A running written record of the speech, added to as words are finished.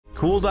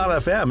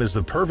Cool.fm is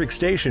the perfect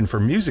station for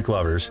music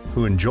lovers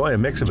who enjoy a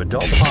mix of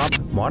adult pop,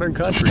 modern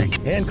country,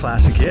 and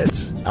classic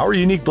hits. Our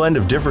unique blend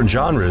of different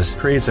genres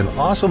creates an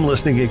awesome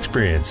listening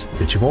experience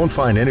that you won't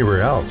find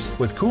anywhere else.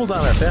 With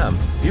Cool.fm,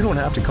 you don't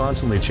have to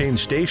constantly change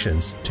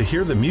stations to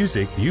hear the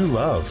music you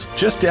love.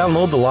 Just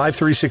download the Live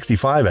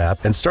 365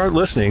 app and start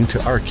listening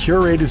to our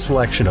curated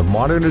selection of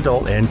modern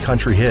adult and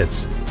country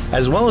hits,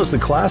 as well as the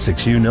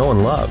classics you know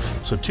and love.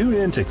 So tune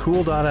in to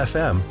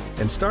Cool.fm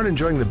and start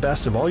enjoying the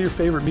best of all your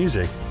favorite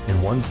music in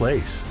one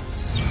place.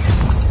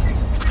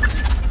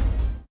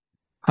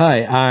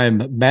 Hi,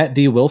 I'm Matt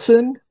D.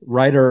 Wilson,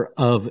 writer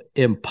of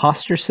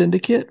Impostor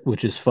Syndicate,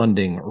 which is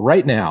funding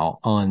right now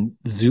on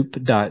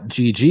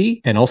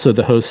Zoop.gg, and also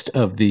the host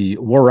of the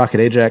War Rocket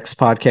Ajax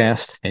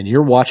podcast. And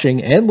you're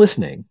watching and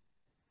listening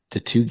to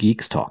Two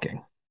Geeks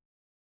Talking.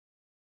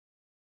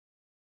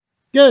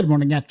 Good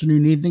morning,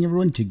 afternoon, evening,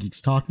 everyone. Two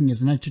Geeks Talking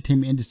is an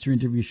entertainment industry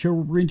interview show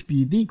where we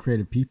interview the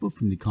creative people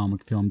from the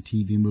comic, film,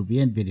 TV, movie,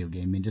 and video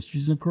game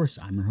industries. And of course,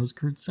 I'm your host,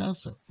 Kurt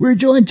Sasso. We're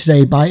joined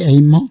today by a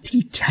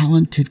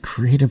multi-talented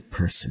creative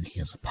person. He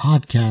has a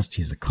podcast,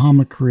 he's a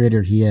comic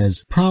creator, he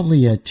is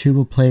probably a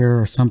tuba player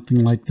or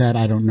something like that.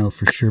 I don't know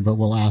for sure, but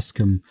we'll ask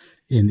him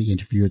in the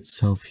interview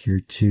itself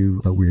here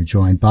too. But we're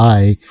joined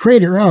by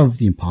creator of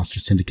the Impostor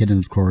Syndicate,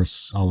 and of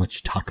course, I'll let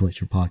you talk about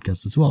your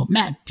podcast as well.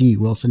 Matt D.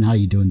 Wilson, how are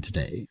you doing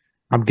today?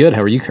 I'm good.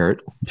 How are you,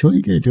 Kurt?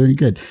 Doing good, doing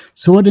good.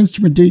 So what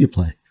instrument do you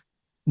play?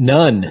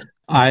 None.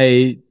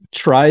 I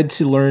tried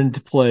to learn to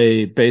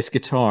play bass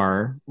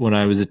guitar when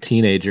I was a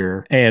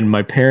teenager, and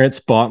my parents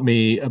bought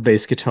me a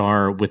bass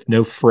guitar with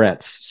no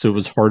frets, so it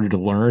was harder to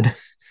learn.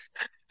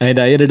 And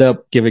I ended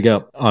up giving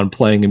up on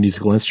playing a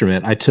musical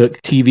instrument. I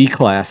took TV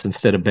class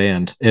instead of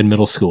band in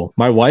middle school.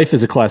 My wife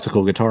is a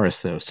classical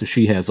guitarist, though, so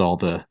she has all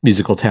the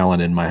musical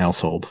talent in my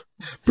household.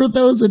 For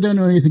those that don't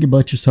know anything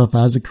about yourself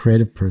as a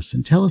creative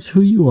person, tell us who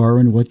you are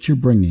and what you're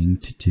bringing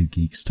to Two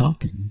Geeks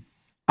Talking.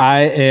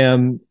 I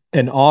am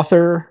an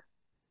author,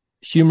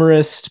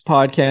 humorist,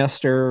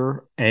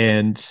 podcaster,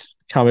 and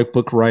comic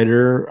book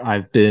writer.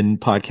 I've been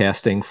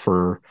podcasting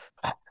for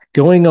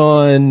going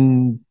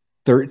on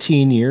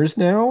 13 years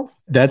now.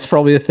 That's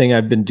probably the thing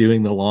I've been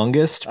doing the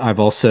longest. I've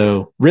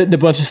also written a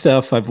bunch of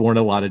stuff. I've worn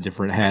a lot of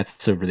different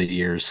hats over the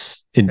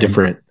years in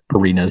different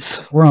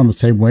arenas. We're on the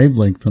same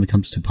wavelength when it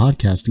comes to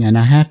podcasting. And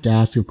I have to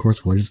ask you, of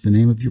course, what is the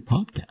name of your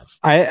podcast?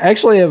 I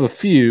actually have a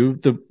few.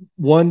 The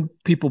one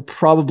people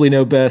probably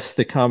know best,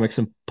 the comics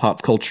and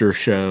pop culture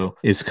show,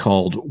 is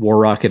called War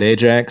Rocket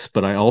Ajax.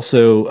 But I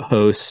also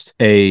host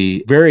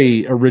a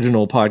very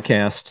original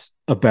podcast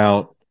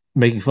about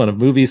making fun of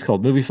movies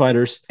called Movie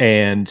Fighters,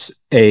 and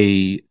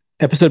a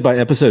episode by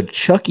episode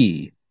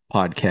Chucky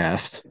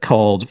podcast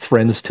called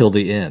Friends Till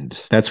the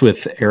End. That's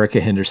with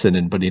Erica Henderson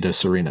and Benito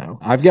Cerino.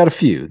 I've got a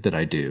few that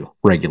I do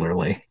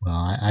regularly.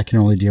 Well, I can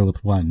only deal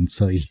with one.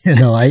 So,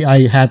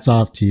 I hats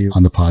off to you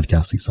on the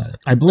podcasting side.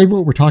 I believe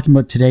what we're talking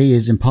about today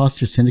is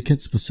Impostor Syndicate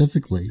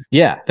specifically.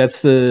 Yeah, that's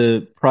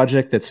the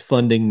project that's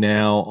funding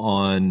now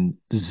on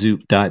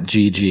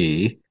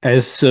Zoop.gg.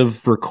 As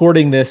of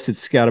recording this,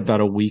 it's got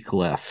about a week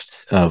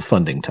left of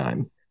funding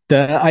time.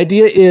 The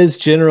idea is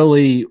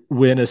generally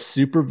when a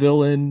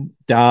supervillain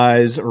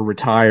dies or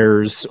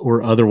retires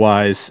or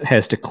otherwise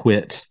has to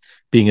quit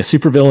being a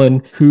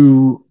supervillain,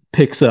 who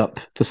picks up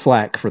the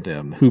slack for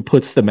them, who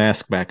puts the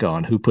mask back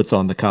on, who puts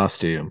on the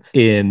costume.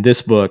 In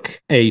this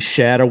book, a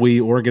shadowy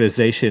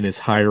organization is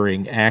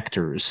hiring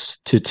actors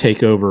to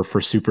take over for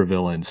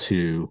supervillains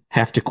who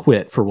have to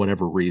quit for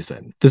whatever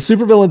reason. The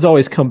supervillains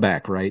always come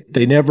back, right?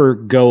 They never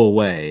go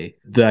away.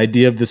 The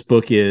idea of this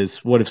book is,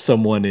 what if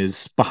someone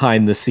is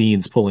behind the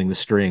scenes pulling the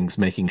strings,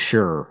 making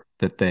sure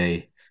that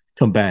they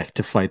come back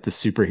to fight the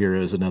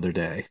superheroes another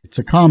day? It's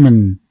a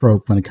common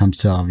trope when it comes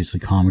to obviously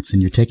comics,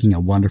 and you're taking a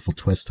wonderful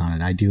twist on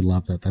it. I do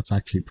love that. That's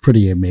actually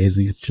pretty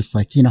amazing. It's just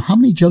like, how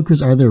many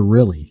Jokers are there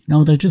really?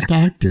 No, they're just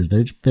actors.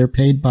 They're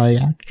paid by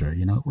actor.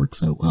 It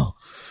works out well.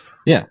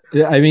 Yeah.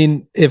 I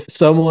mean, if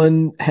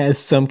someone has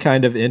some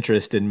kind of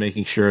interest in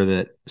making sure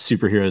that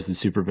superheroes and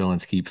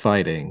supervillains keep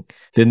fighting,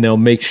 then they'll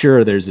make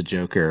sure there's a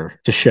Joker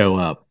to show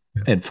up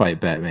and fight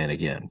Batman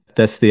again.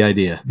 That's the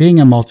idea. Being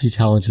a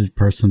multi-talented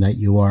person that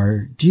you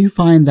are, do you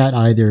find that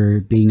either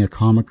being a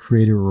comic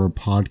creator or a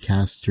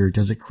podcaster,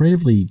 does it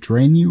creatively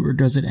drain you or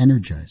does it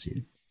energize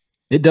you?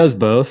 It does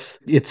both.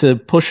 It's a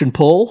push and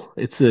pull.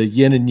 It's a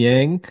yin and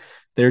yang.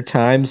 There are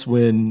times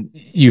when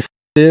you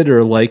it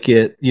or like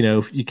it,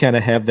 you kind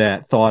of have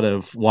that thought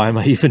of, why am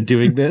I even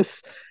doing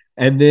this?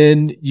 And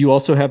then you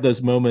also have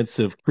those moments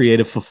of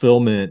creative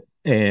fulfillment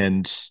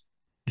and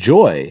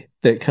joy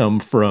that come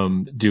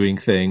from doing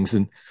things.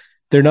 And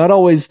they're not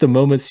always the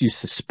moments you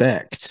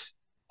suspect.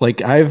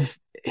 Like, I've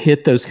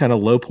hit those kind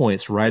of low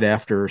points right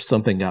after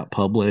something got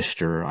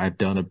published, or I've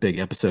done a big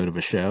episode of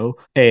a show,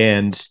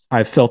 and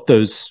I felt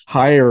those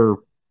higher,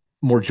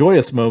 more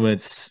joyous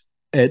moments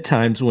at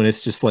times when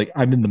it's just like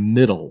I'm in the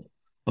middle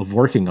of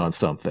working on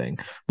something.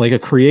 Like a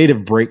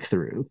creative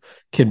breakthrough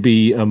can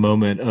be a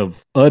moment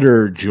of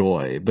utter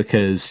joy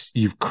because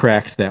you've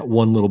cracked that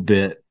one little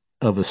bit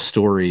of a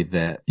story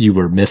that you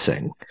were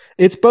missing.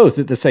 It's both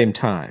at the same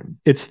time.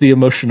 It's the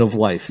emotion of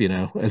life, you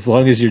know. As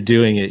long as you're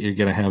doing it, you're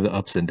going to have the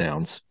ups and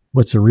downs.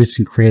 What's a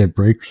recent creative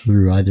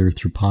breakthrough, either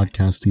through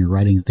podcasting or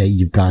writing, that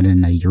you've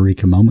gotten a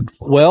eureka moment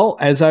for? Well,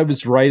 as I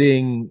was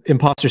writing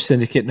Impostor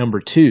Syndicate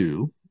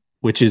 #2,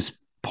 which is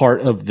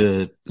part of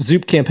the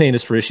Zoop campaign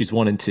is for issues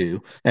 1 and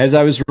 2. As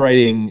I was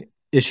writing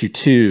issue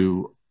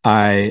 2,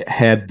 I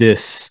had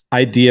this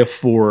idea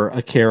for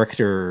a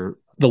character.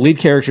 The lead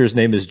character's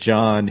name is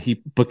John.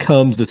 He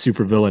becomes a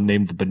supervillain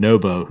named the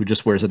Bonobo, who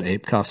just wears an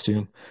ape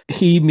costume.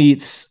 He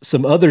meets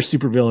some other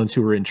supervillains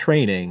who are in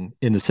training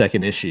in the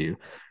second issue.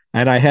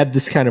 And I had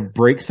this kind of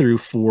breakthrough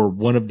for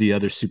one of the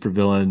other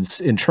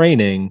supervillains in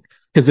training,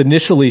 because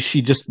initially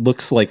she just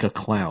looks like a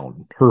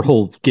clown. Her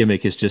whole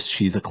gimmick is just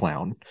she's a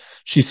clown.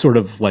 She's sort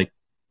of like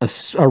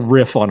a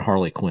riff on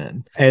Harley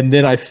Quinn. And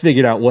then I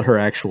figured out what her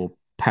actual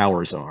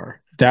powers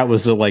are. That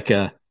was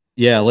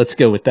yeah, let's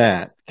go with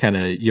that kind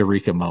of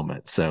eureka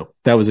moment. So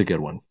that was a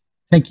good one.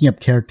 Thinking up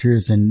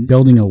characters and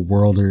building a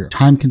world are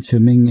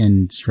time-consuming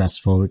and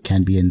stressful. It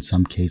can be in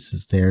some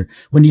cases there.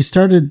 When you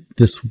started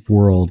this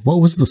world,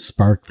 what was the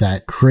spark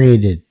that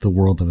created the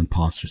world of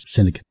Impostor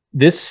Syndicate?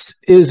 This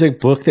is a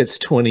book that's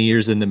 20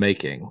 years in the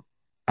making.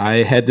 I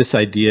had this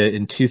idea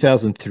in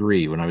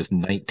 2003 when I was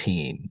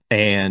 19.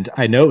 And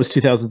I know it was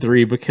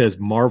 2003 because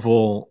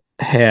Marvel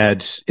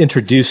had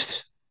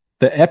introduced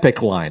the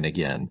Epic line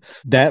again.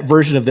 That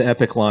version of the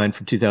Epic line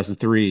from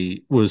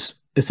 2003 was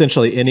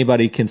essentially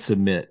anybody can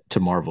submit to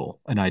Marvel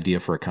an idea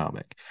for a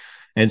comic.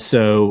 And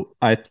so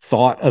I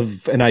thought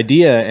of an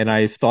idea, and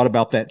I thought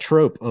about that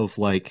trope of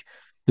like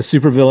the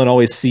supervillain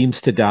always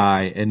seems to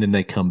die and then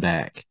they come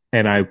back.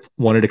 And I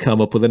wanted to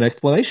come up with an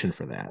explanation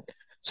for that.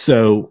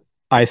 So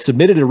I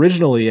submitted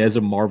originally as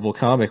a Marvel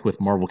comic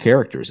with Marvel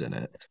characters in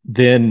it.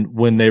 Then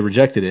when they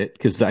rejected it,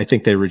 because I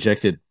think they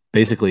rejected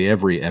basically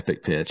every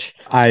Epic pitch,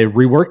 I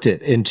reworked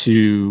it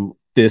into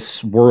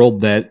this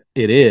world that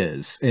it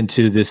is,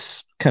 into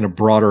this kind of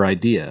broader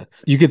idea.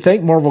 You could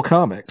thank Marvel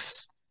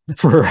Comics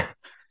for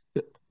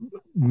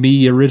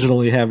me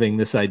originally having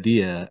this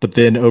idea, but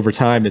then over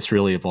time it's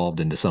really evolved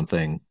into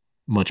something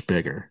much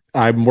bigger.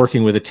 I'm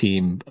working with a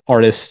team,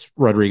 artist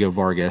Rodrigo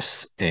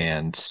Vargas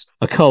and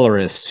a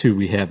colorist who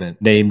we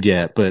haven't named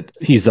yet, but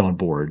he's on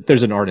board.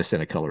 There's an artist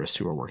and a colorist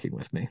who are working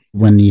with me.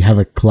 When you have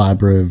a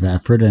collaborative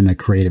effort and a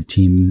creative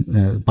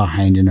team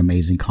behind an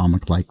amazing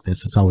comic like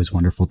this, it's always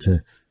wonderful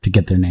to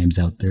get their names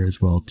out there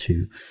as well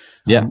too.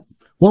 Yeah.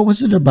 What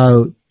was it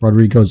about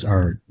Rodrigo's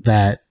art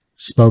that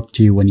spoke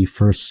to you when you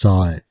first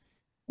saw it?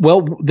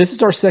 Well, this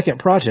is our second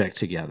project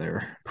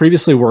together.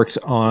 Previously worked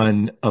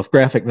on a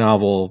graphic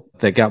novel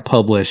that got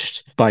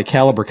published by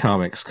Caliber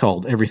Comics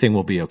called Everything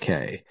Will Be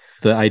Okay.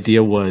 The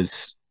idea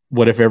was,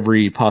 what if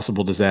every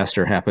possible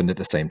disaster happened at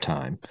the same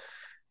time?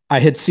 I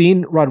had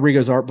seen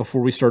Rodrigo's art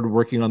before we started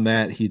working on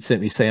that. He'd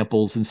sent me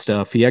samples and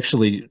stuff. He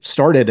actually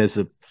started as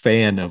a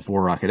fan of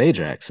War Rocket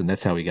Ajax, and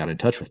that's how he got in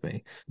touch with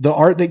me. The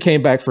art that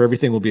came back for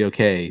Everything Will Be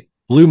Okay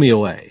blew me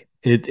away.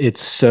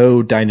 It's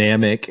so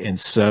dynamic and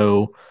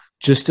so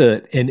just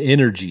an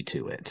energy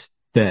to it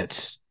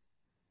that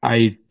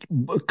I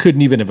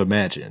couldn't even have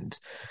imagined.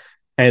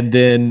 And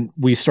then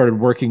we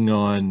started working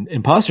on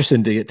Impostor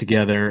Syndicate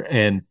together,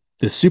 and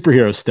the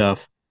superhero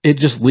stuff, it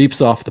just leaps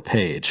off the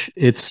page.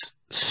 It's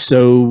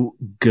so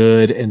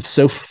good and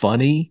so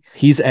funny.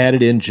 He's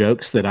added in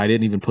jokes that I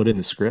didn't even put in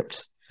the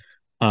script,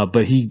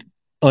 but he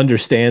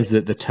understands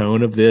that the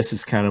tone of this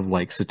is kind of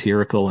like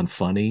satirical and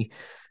funny,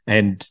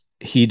 and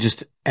he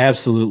just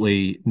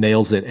absolutely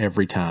nails it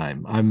every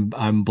time.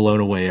 I'm blown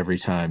away every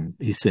time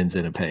he sends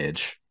in a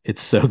page.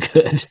 It's so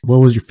good. What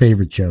was your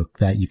favorite joke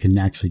that you can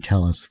actually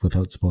tell us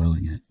without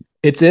spoiling it?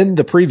 It's in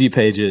the preview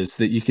pages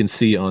that you can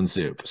see on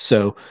Zoop.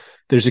 So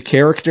there's a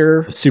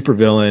character, a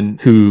supervillain,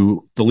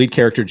 who the lead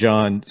character,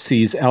 John,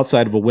 sees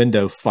outside of a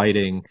window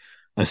fighting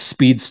a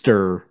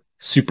speedster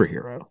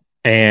superhero.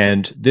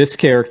 And this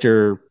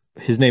character,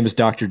 his name is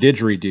Dr.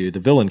 Didgeridoo, the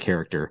villain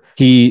character.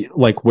 He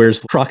like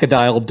wears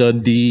Crocodile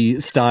Dundee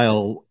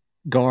style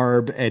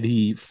garb and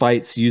he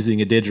fights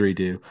using a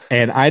didgeridoo.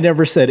 And I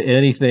never said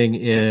anything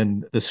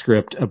in the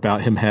script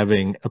about him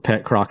having a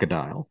pet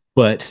crocodile,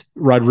 but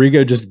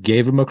Rodrigo just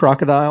gave him a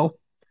crocodile.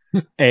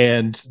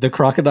 And the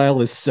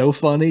crocodile is so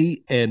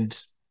funny and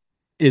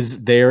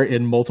is there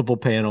in multiple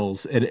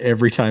panels. And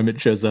every time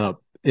it shows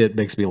up, it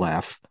makes me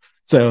laugh.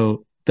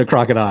 So the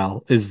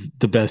crocodile is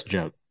the best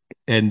joke.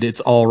 And it's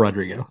all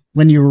Rodrigo.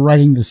 When you were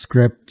writing the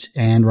script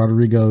and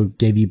Rodrigo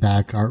gave you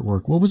back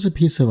artwork, what was a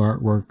piece of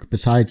artwork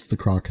besides the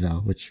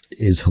crocodile, which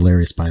is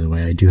hilarious, by the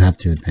way? I do have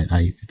to admit,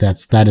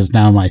 that is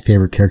now my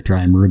favorite character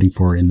I'm rooting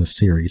for in the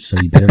series, so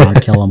you better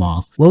not kill him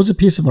off. What was a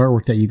piece of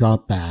artwork that you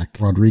got back?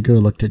 Rodrigo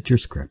looked at your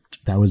script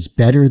that was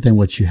better than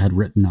what you had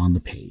written on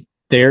the page.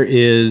 There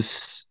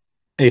is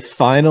a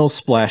final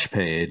splash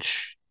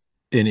page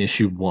in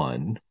issue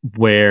 1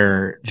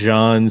 where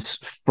John's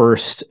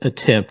first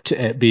attempt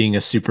at being a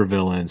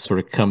supervillain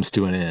sort of comes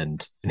to an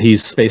end. And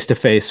he's face to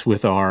face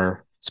with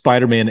our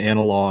Spider-Man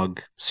analog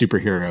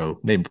superhero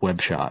named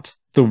Webshot.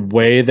 The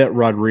way that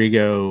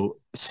Rodrigo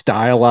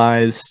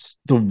stylized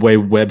the way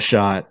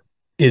Webshot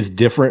is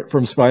different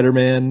from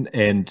Spider-Man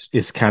and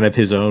is kind of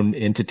his own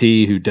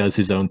entity who does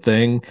his own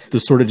thing. The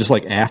sort of just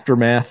like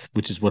aftermath,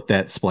 which is what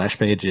that splash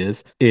page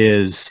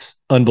is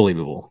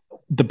unbelievable.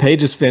 The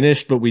page is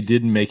finished, but we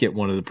didn't make it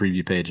one of the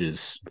preview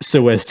pages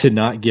so as to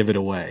not give it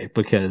away,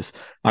 because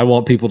I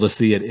want people to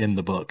see it in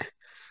the book.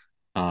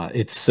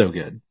 It's so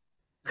good.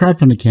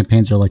 Crowdfunding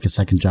campaigns are like a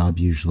second job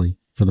usually,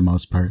 for the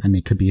most part. I mean,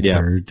 it could be a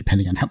third,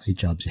 depending on how many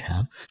jobs you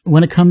have.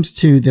 When it comes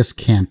to this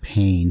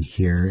campaign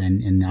here,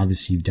 and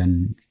obviously you've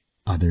done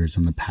others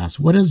in the past,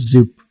 what has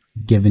Zoop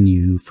given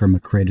you from a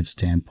creative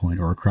standpoint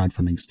or a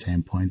crowdfunding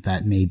standpoint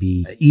that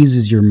maybe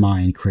eases your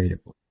mind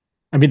creatively?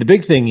 I mean, the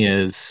big thing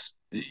is,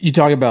 you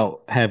talk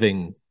about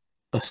having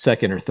a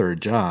second or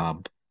third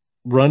job.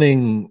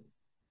 Running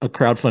a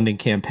crowdfunding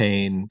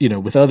campaign,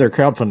 with other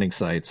crowdfunding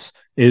sites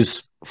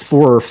is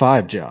 4 or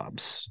 5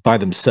 jobs by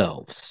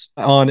themselves.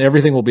 On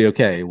Everything Will Be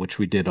Okay, which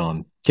we did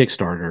on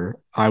Kickstarter,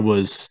 I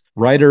was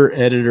writer,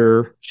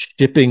 editor,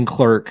 shipping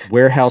clerk,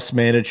 warehouse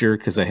manager,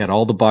 because I had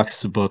all the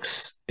boxes of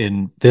books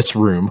in this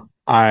room.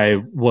 I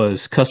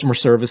was customer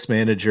service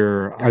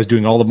manager. I was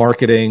doing all the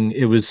marketing.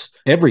 It was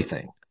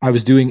everything. I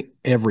was doing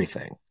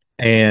everything.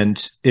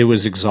 And it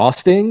was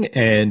exhausting.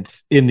 And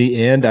in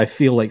the end, I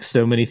feel like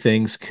so many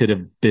things could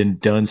have been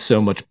done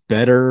so much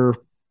better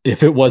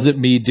if it wasn't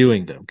me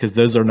doing them, because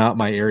those are not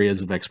my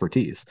areas of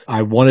expertise.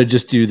 I want to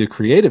just do the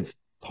creative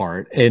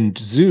part, and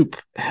Zoop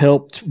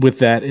helped with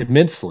that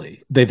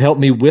immensely. They've helped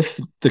me with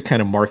the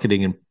kind of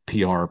marketing and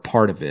PR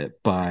part of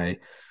it by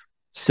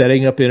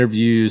setting up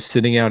interviews,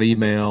 sending out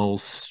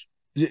emails,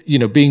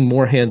 being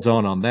more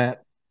hands-on on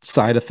that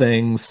side of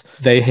things.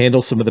 They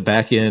handle some of the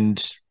back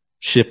end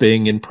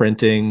shipping and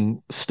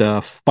printing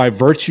stuff. By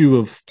virtue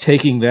of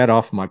taking that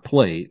off my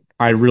plate,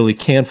 I really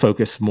can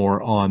focus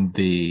more on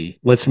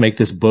let's make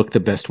this book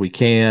the best we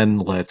can.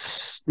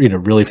 Let's,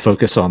 really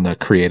focus on the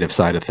creative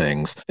side of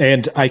things.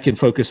 And I can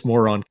focus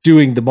more on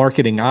doing the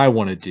marketing I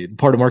want to do,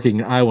 part of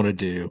marketing I want to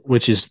do,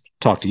 which is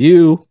talk to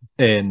you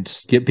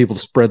and get people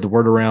to spread the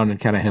word around and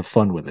kind of have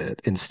fun with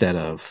it instead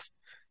of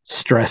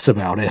stress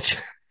about it,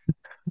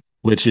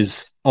 which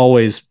is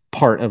always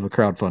part of a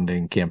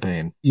crowdfunding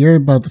campaign. You're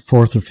about the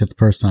 4th or 5th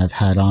person I've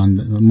had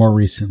on more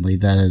recently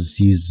that has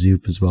used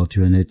Zoop as well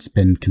too, and it's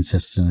been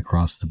consistent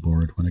across the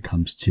board when it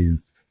comes to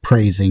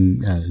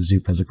praising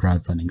Zoop as a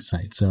crowdfunding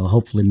site. So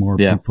hopefully more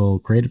people,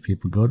 creative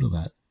people, go to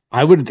that.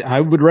 I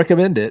would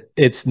recommend it.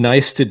 It's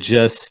nice to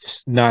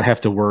just not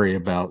have to worry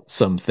about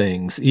some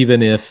things,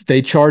 even if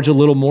they charge a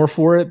little more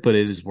for it, but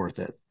it is worth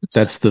it.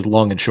 That's the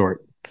long and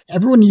short.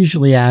 Everyone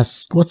usually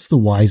asks, what's the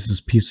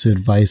wisest piece of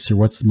advice, or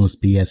what's the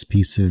most BS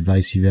piece of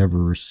advice you've ever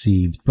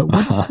received? But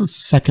what's the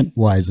second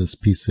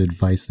wisest piece of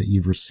advice that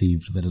you've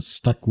received that has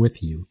stuck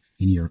with you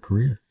in your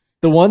career?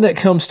 The one that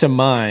comes to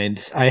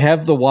mind, I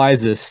have the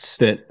wisest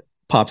that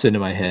pops into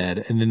my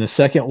head. And then the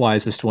second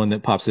wisest one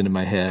that pops into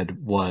my head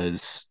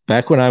was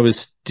back when I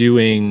was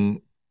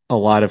doing a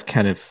lot of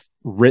kind of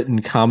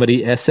written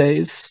comedy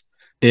essays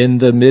in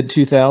the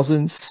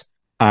mid-2000s.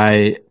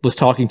 I was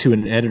talking to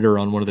an editor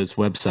on one of those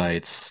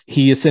websites.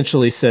 He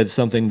essentially said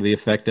something to the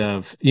effect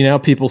of,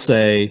 people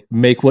say,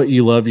 make what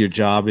you love your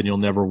job and you'll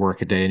never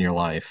work a day in your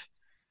life.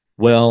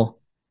 Well,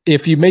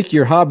 if you make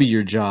your hobby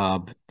your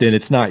job, then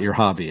it's not your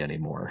hobby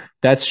anymore.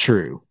 That's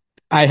true.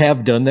 I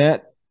have done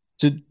that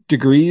to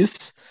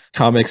degrees.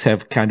 Comics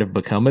have kind of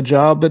become a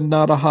job and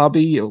not a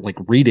hobby, like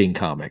reading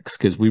comics,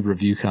 because we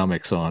review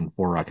comics on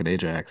War Rocket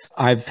Ajax.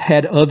 I've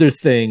had other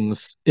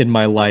things in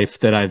my life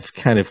that I've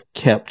kind of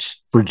kept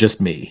for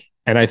just me.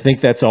 And I think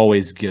that's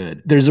always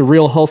good. There's a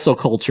real hustle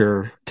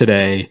culture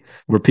today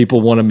where people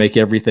want to make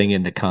everything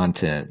into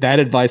content. That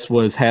advice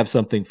was have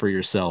something for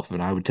yourself.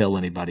 And I would tell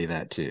anybody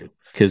that too,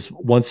 because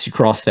once you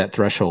cross that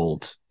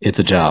threshold, it's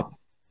a job.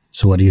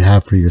 So what do you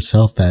have for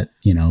yourself that,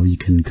 you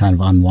can kind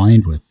of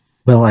unwind with?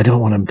 Well, I don't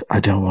want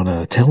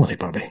to tell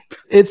anybody.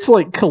 It's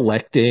like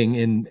collecting,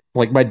 and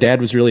like my dad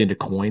was really into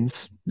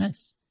coins.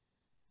 Nice.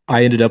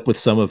 I ended up with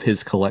some of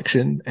his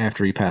collection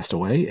after he passed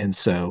away. And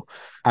so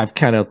I've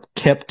kind of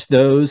kept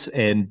those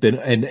and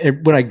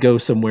when I go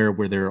somewhere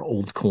where there are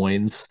old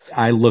coins,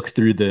 I look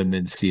through them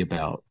and see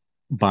about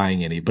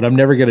buying any, but I'm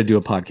never going to do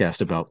a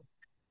podcast about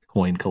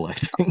coin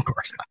collecting. Of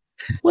course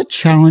not. What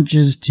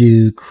challenges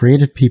do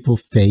creative people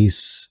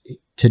face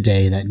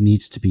today that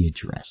needs to be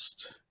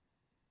addressed?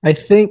 I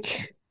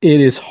think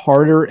it is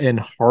harder and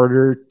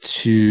harder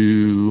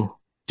to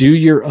do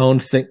your own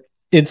thing.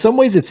 In some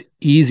ways, it's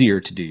easier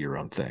to do your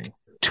own thing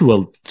to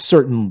a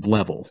certain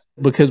level,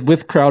 because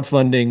with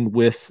crowdfunding,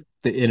 with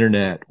the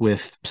internet,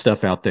 with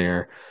stuff out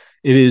there,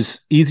 it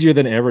is easier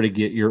than ever to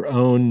get your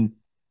own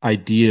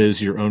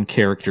ideas, your own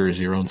characters,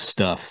 your own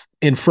stuff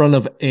in front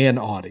of an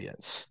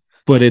audience.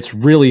 But it's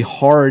really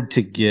hard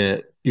to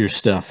get your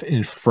stuff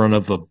in front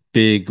of a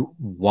big,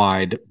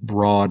 wide,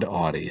 broad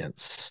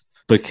audience,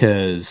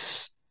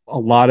 because a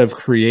lot of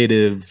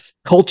creative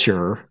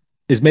culture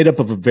is made up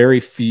of a very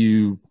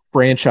few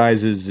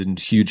franchises and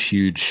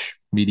huge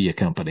media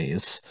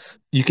companies.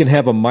 You can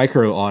have a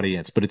micro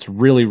audience, but it's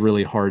really,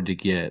 really hard to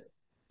get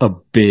a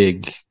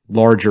big,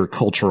 larger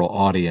cultural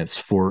audience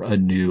for a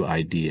new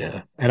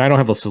idea. And I don't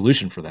have a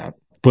solution for that,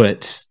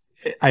 but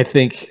I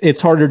think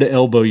it's harder to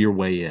elbow your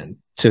way in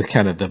to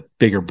kind of the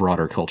bigger,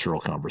 broader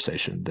cultural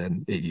conversation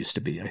than it used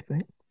to be, I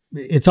think.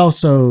 It's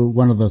also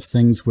one of those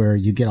things where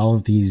you get all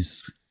of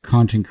these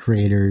content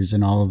creators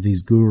and all of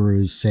these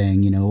gurus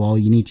saying, you know, well,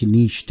 you need to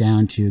niche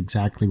down to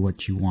exactly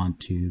what you want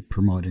to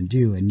promote and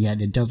do. And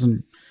yet it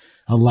doesn't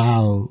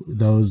allow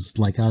those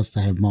like us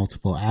that have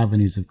multiple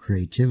avenues of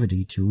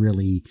creativity to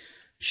really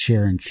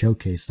share and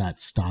showcase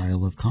that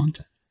style of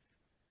content.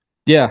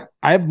 Yeah,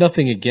 I have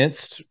nothing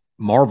against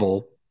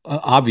Marvel,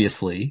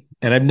 obviously,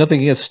 and I have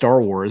nothing against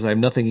Star Wars. I have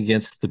nothing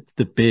against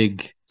the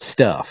big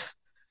stuff.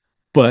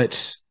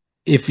 But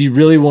if you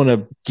really want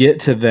to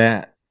get to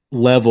that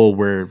level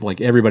where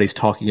like everybody's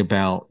talking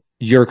about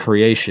your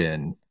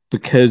creation,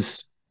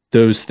 because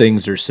those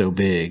things are so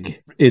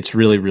big, it's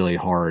really, really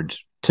hard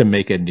to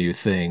make a new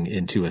thing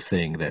into a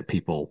thing that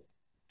people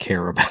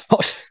care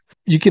about.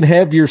 You can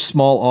have your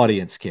small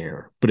audience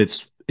care, but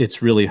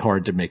it's really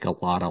hard to make a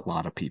lot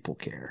of people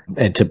care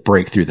and to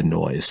break through the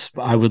noise.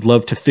 I would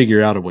love to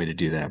figure out a way to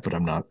do that, but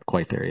I'm not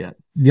quite there yet.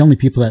 The only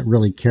people that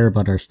really care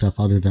about our stuff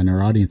other than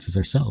our audience is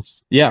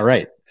ourselves. Yeah,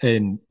 right.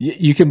 And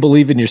you can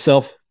believe in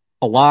yourself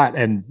a lot.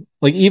 And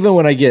like, even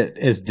when I get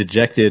as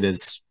dejected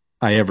as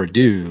I ever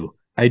do,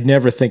 I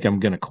never think I'm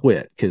going to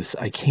quit, because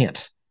I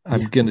can't.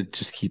 I'm going to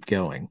just keep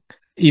going.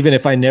 Even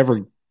if I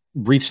never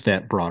reach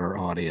that broader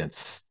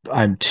audience,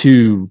 I'm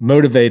too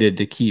motivated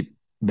to keep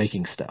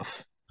making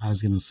stuff. I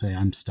was going to say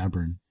I'm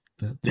stubborn.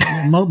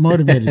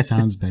 Motivated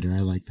sounds better. I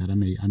like that. I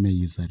may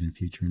use that in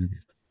future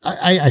interviews.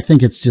 I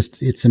think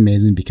it's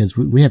amazing because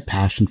we have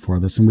passion for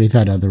this, and we've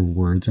had other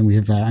words,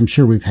 and I'm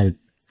sure we've had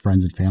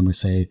friends and family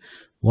say,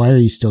 why are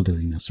you still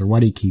doing this? Or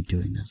why do you keep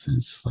doing this? And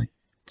it's just like,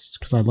 it's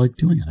because I like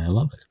doing it. I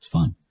love it. It's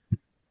fun.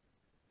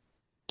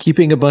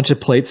 Keeping a bunch of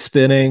plates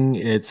spinning.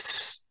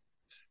 It's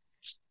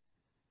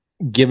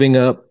giving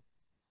up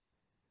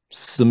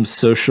some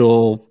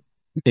social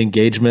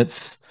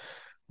engagements,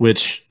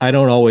 which I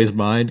don't always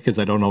mind because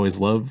I don't always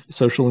love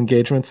social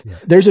engagements. Yeah.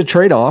 There's a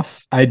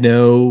trade-off. I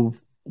know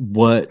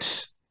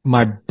what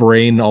my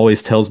brain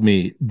always tells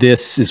me,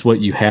 this is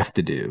what you have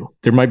to do.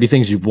 There might be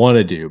things you want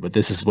to do, but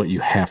this is what you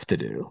have to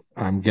do.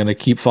 I'm going to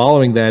keep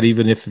following that,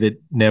 even if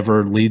it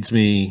never leads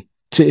me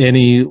to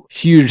any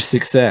huge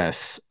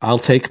success. I'll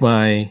take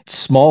my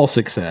small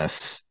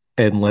success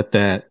and let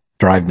that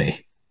drive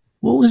me.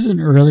 What was an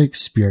early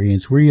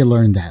experience where you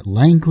learned that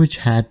language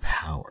had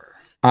power?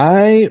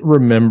 I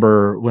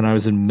remember when I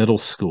was in middle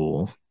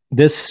school,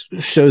 this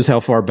shows how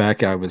far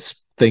back I was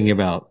thinking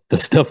about the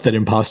stuff that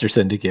Impostor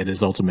Syndicate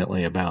is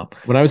ultimately about.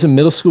 When I was in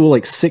middle school,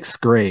 like 6th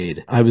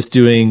grade, I was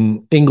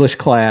doing English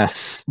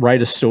class,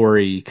 write a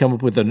story, come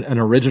up with an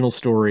original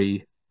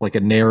story, like a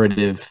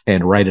narrative,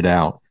 and write it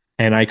out.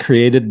 And I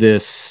created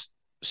this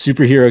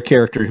superhero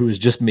character who was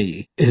just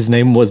me. His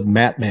name was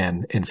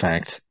Matman, in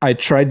fact. I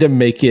tried to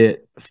make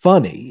it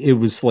funny. It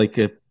was like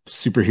a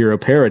superhero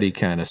parody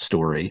kind of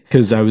story,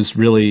 because I was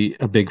really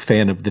a big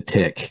fan of The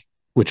Tick,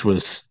 which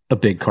was a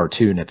big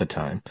cartoon at the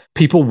time.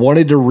 People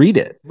wanted to read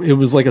it. It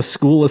was like a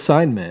school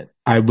assignment.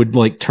 I would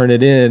like turn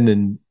it in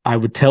and I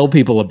would tell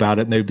people about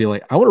it, and they'd be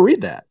like, I want to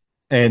read that.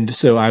 And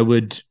so I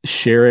would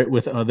share it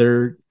with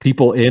other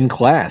people in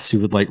class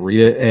who would like read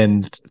it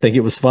and think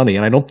it was funny.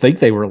 And I don't think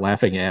they were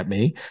laughing at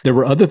me. There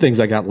were other things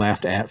I got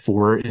laughed at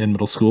for in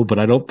middle school, but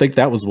I don't think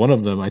that was one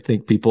of them. I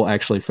think people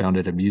actually found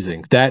it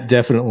amusing. That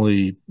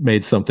definitely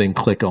made something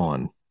click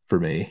on for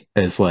me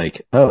as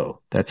like,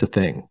 oh, that's a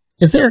thing.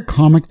 Is there a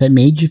comic that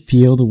made you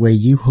feel the way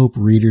you hope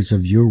readers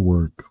of your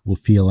work will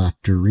feel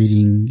after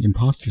reading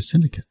Impostor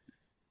Syndicate?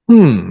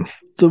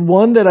 The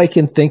one that I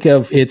can think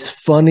of, it's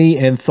funny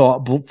and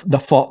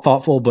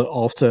thoughtful, but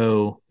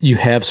also you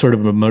have sort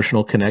of an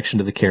emotional connection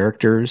to the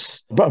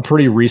characters. But a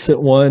pretty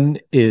recent one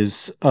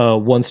is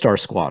One Star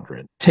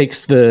Squadron.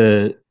 Takes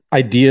the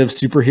idea of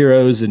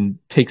superheroes and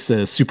takes a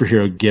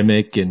superhero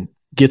gimmick and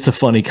gets a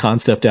funny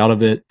concept out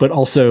of it, but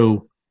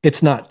also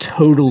it's not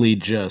totally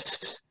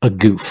just a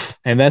goof.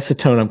 And that's the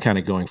tone I'm kind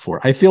of going for.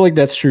 I feel like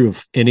that's true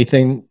of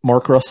anything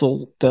Mark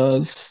Russell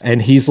does.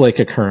 And he's like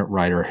a current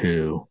writer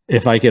who,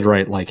 if I could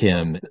write like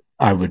him,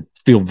 I would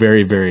feel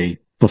very, very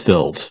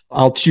fulfilled.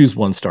 I'll choose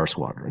One Star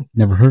Squadron.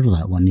 Never heard of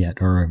that one yet,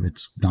 or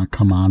it's not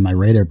come on my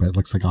radar, but it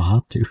looks like I'll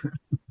have to.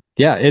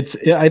 Yeah,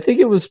 I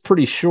think it was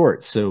pretty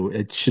short, so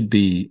it should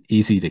be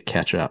easy to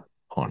catch up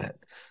on it.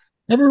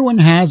 Everyone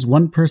has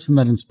one person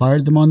that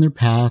inspired them on their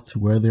path to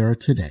where they are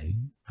today.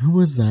 Who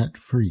was that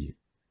for you?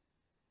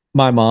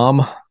 My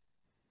mom.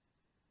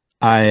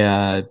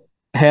 I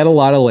had a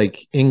lot of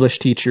like English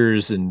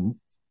teachers and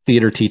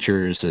theater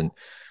teachers and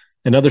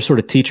other sort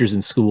of teachers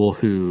in school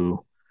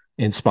who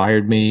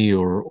inspired me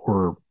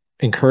or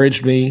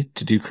encouraged me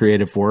to do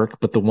creative work.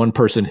 But the one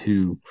person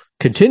who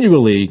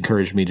continually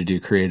encouraged me to do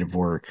creative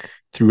work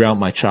throughout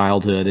my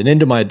childhood and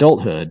into my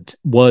adulthood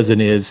was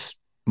and is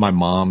my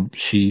mom.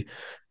 She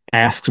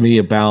asks me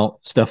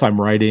about stuff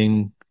I'm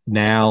writing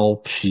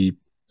now. She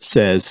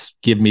says,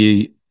 give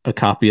me a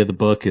copy of the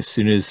book as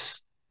soon as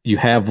you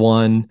have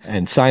one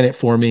and sign it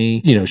for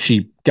me. You know,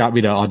 she got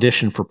me to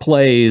audition for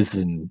plays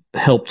and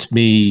helped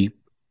me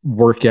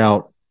work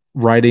out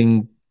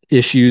writing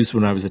issues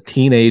when I was a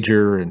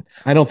teenager. And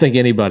I don't think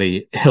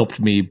anybody helped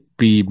me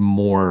be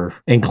more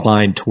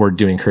inclined toward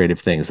doing creative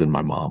things than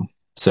my mom.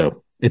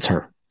 So it's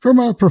her. From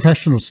a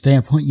professional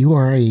standpoint, you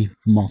are a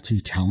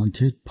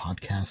multi-talented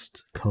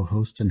podcast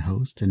co-host and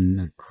host and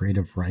a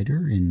creative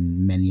writer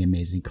in many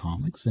amazing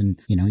comics. And,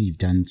 you know, you've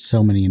done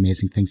so many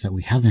amazing things that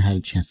we haven't had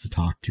a chance to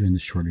talk to in the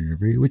short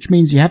interview, which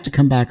means you have to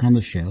come back on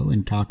the show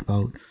and talk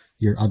about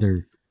your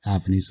other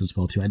avenues as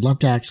well, too. I'd love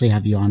to actually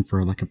have you on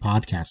for like a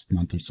podcast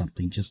month or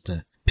something, just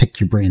to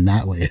pick your brain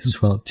that way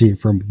as well, too,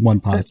 from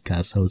one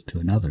podcast host to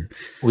another.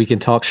 We can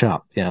talk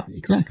shop. Yeah,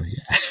 exactly.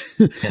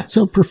 Yeah.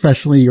 So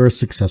professionally, you're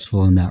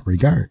successful in that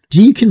regard.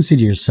 Do you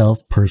consider yourself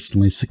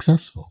personally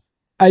successful?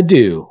 I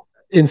do.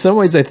 In some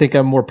ways, I think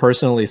I'm more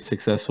personally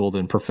successful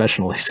than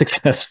professionally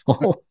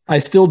successful. I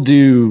still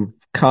do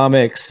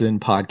comics and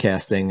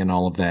podcasting and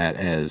all of that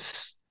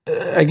as,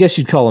 I guess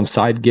you'd call them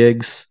side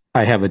gigs.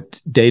 I have a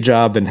day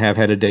job and have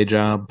had a day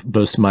job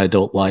most of my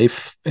adult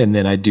life. And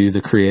then I do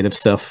the creative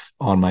stuff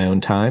on my own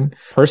time.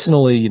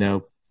 Personally, you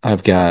know,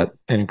 I've got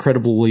an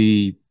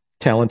incredibly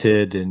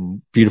talented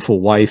and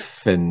beautiful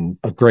wife and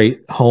a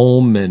great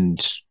home and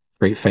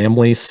great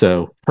family.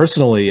 So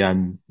personally,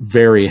 I'm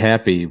very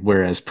happy.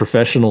 Whereas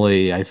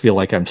professionally, I feel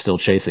like I'm still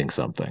chasing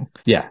something.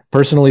 Yeah.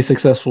 Personally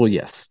successful.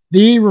 Yes.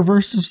 The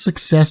reverse of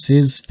success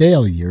is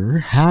failure.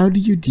 How do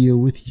you deal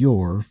with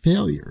your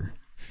failure?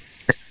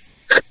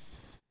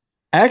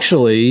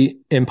 Actually,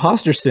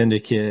 Impostor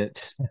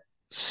Syndicate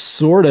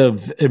sort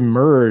of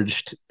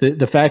emerged,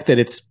 the fact that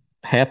it's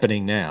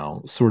happening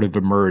now sort of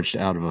emerged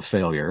out of a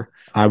failure.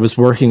 I was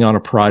working on a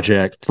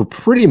project for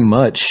pretty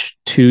much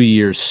 2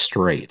 years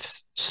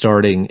straight,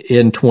 starting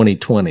in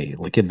 2020,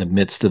 like in the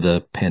midst of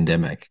the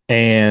pandemic.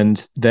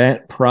 And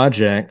that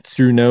project,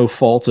 through no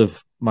fault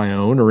of my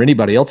own or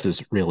anybody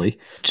else's really,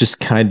 just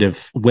kind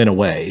of went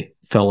away,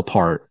 fell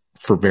apart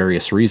for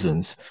various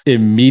reasons.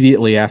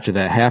 Immediately after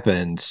that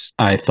happened,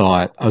 I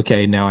thought,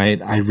 okay, now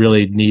I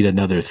really need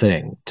another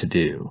thing to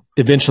do.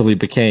 Eventually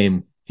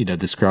became, you know,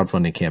 this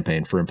crowdfunding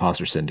campaign for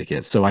Impostor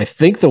Syndicate. So I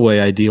think the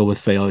way I deal with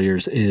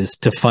failures is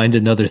to find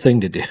another thing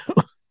to do.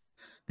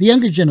 The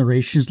younger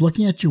generation is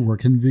looking at your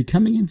work and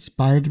becoming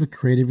inspired to be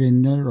creative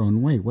in their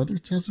own way, whether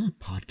it's as a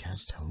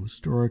podcast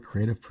host or a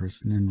creative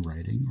person in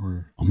writing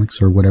or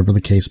comics or whatever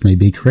the case may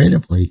be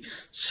creatively.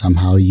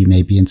 Somehow you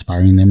may be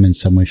inspiring them in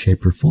some way,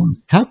 shape, or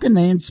form. How can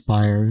they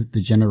inspire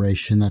the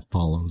generation that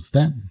follows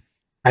them?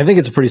 I think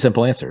it's a pretty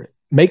simple answer.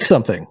 Make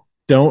something.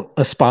 Don't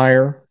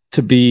aspire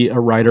to be a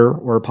writer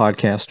or a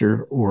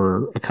podcaster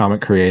or a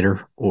comic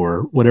creator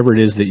or whatever it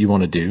is that you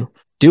want to do.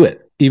 Do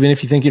it. Even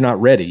if you think you're not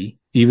ready,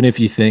 even if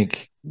you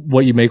think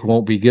what you make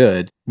won't be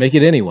good, make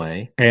it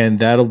anyway, and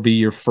that'll be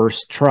your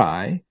first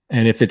try.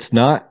 And if it's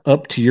not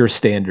up to your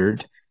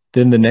standard,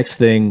 then the next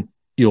thing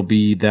you'll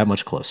be that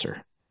much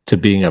closer to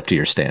being up to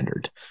your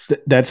standard.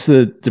 That's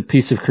the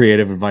piece of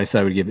creative advice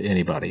I would give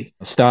anybody.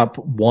 Stop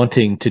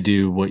wanting to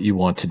do what you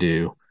want to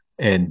do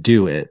and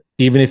do it,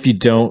 even if you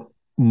don't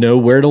know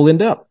where it'll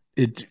end up.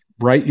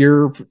 Write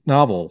your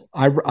novel.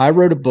 I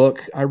wrote a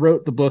book. I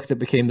wrote the book that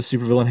became the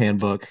Supervillain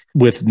Handbook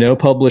with no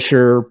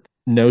publisher,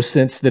 no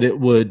sense that it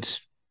would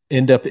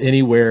end up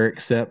anywhere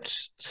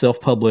except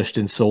self-published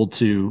and sold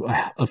to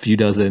a few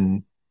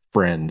dozen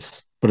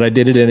friends. But I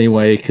did it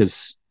anyway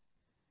because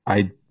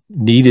I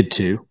needed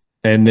to.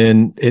 And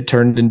then it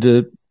turned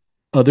into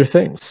other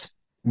things.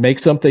 Make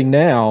something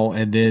now,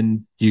 and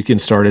then you can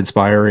start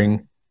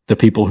inspiring the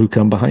people who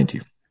come behind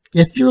you.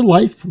 If your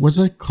life was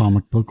a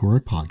comic book or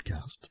a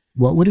podcast,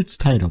 what would its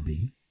title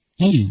be?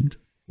 And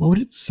what would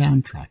its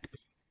soundtrack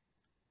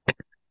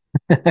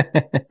be?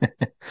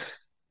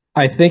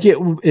 I think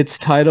its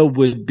title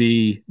would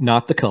be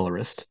Not the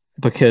Colorist,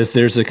 because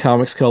there's a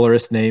comics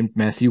colorist named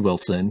Matthew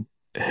Wilson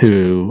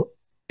who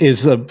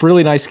is a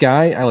really nice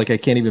guy. I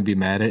can't even be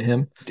mad at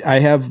him. I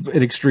have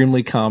an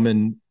extremely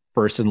common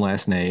first and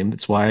last name.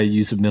 That's why I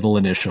use a middle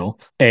initial.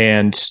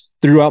 And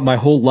throughout my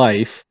whole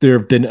life, there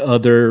have been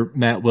other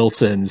Matt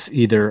Wilsons.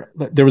 There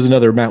was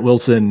another Matt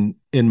Wilson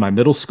in my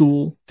middle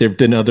school. There have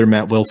been other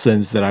Matt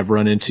Wilsons that I've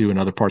run into in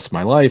other parts of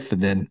my life.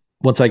 And then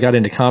once I got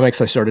into comics,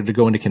 I started to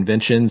go into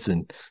conventions,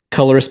 and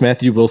colorist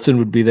Matthew Wilson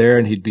would be there,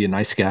 and he'd be a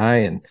nice guy.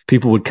 And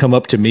people would come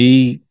up to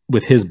me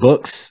with his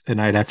books,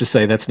 and I'd have to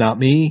say, that's not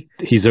me.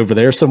 He's over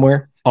there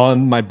somewhere.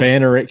 On my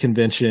banner at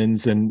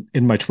conventions and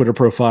in my Twitter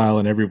profile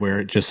and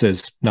everywhere, it just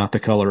says Not the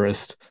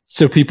Colorist.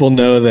 So people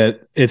know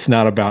that it's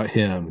not about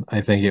him.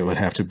 I think it would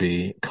have to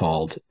be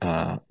called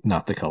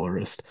Not the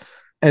Colorist.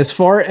 As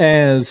far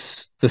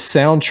as the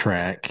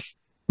soundtrack,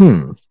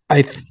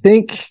 I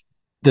think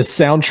the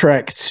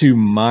soundtrack to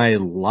my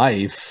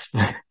life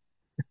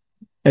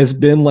has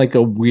been like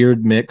a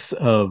weird mix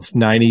of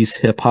 90s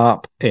hip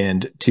hop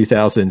and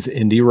 2000s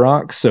indie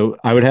rock. So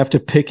I would have to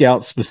pick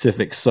out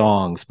specific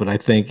songs, but I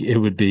think it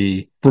would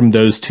be from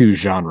those two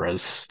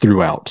genres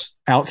throughout.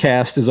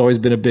 Outkast has always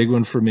been a big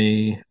one for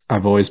me.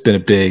 I've always been a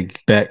big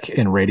Beck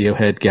and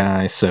Radiohead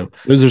guy. So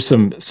those are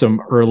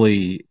some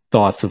early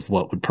thoughts of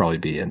what would probably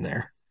be in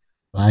there.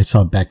 I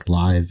saw Beck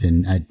live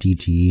at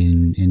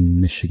DT in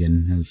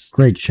Michigan. It was a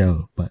great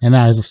show. And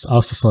I also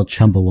saw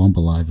Chumbawamba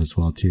live as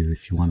well, too,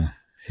 if you want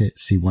to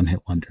see one-hit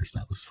wonders.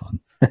 That was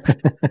fun.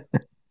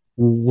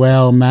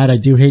 Well, Matt, I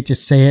do hate to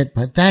say it,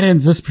 but that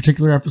ends this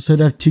particular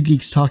episode of Two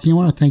Geeks Talking. I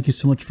want to thank you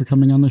so much for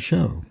coming on the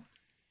show.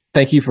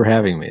 Thank you for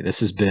having me. This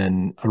has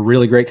been a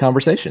really great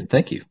conversation.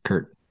 Thank you,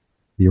 Kurt.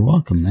 You're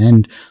welcome.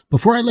 And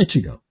before I let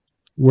you go,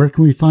 where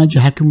can we find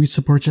you? How can we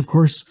support you? Of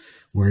course,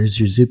 where is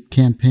your Zoop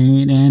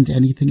campaign and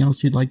anything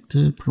else you'd like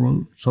to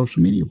promote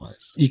social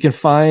media-wise? You can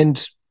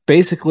find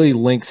basically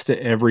links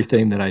to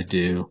everything that I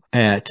do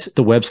at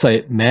the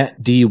website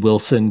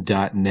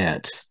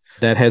mattdwilson.net.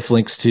 That has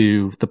links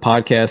to the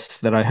podcasts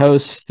that I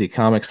host, the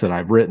comics that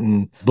I've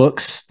written,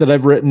 books that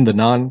I've written, the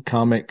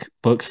non-comic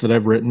books that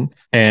I've written,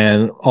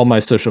 and all my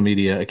social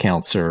media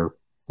accounts are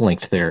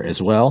linked there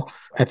as well.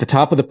 At the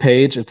top of that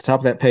page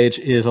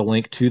is a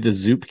link to the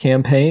Zoop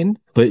campaign,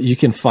 but you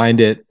can find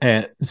it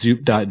at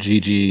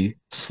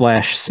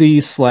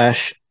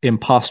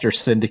zoop.gg/c/Impostor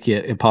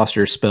Syndicate,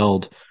 imposter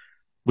spelled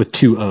with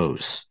 2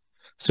 O's.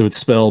 So it's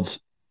spelled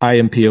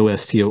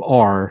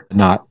IMPOSTOR,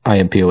 not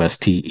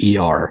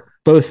IMPOSTER.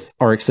 Both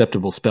are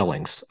acceptable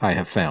spellings, I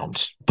have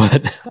found,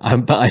 but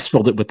I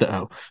spelled it with the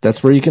O.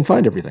 That's where you can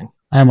find everything.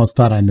 I almost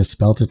thought I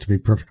misspelled it, to be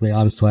perfectly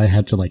honest, so I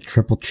had to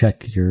triple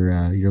check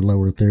your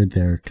lower third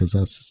there, because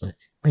I was just like,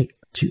 wait,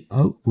 2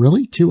 O?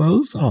 Really? 2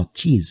 O's? Oh,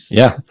 geez.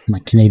 Yeah. My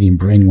Canadian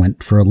brain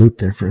went for a loop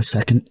there for a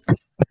second.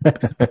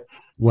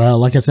 Well,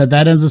 like I said,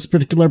 that ends this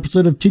particular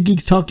episode of Two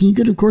Geeks Talking. You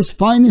could, of course,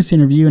 find this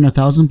interview and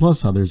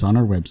 1,000+ others on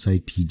our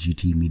website,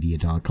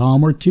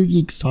 tgtmedia.com or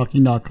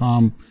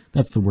twogeekstalking.com.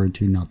 That's the word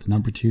 2, not the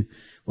number 2.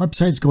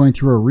 Website's going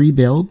through a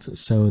rebuild,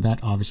 so that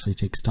obviously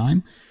takes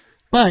time.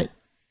 But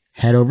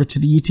head over to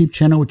the YouTube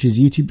channel, which is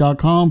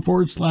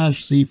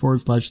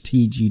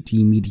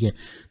youtube.com/c/tgtmedia.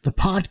 The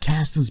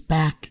podcast is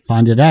back.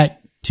 Find it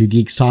at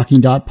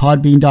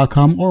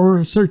twogeekstalking.podbean.com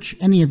or search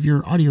any of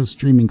your audio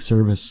streaming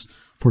service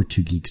for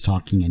Two Geeks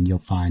Talking, and you'll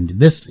find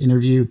this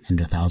interview and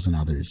 1,000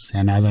 others.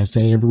 And as I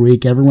say every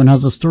week, everyone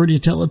has a story to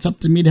tell. It's up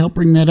to me to help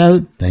bring that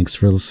out. Thanks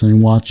for listening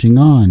and watching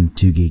on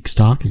Two Geeks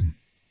Talking.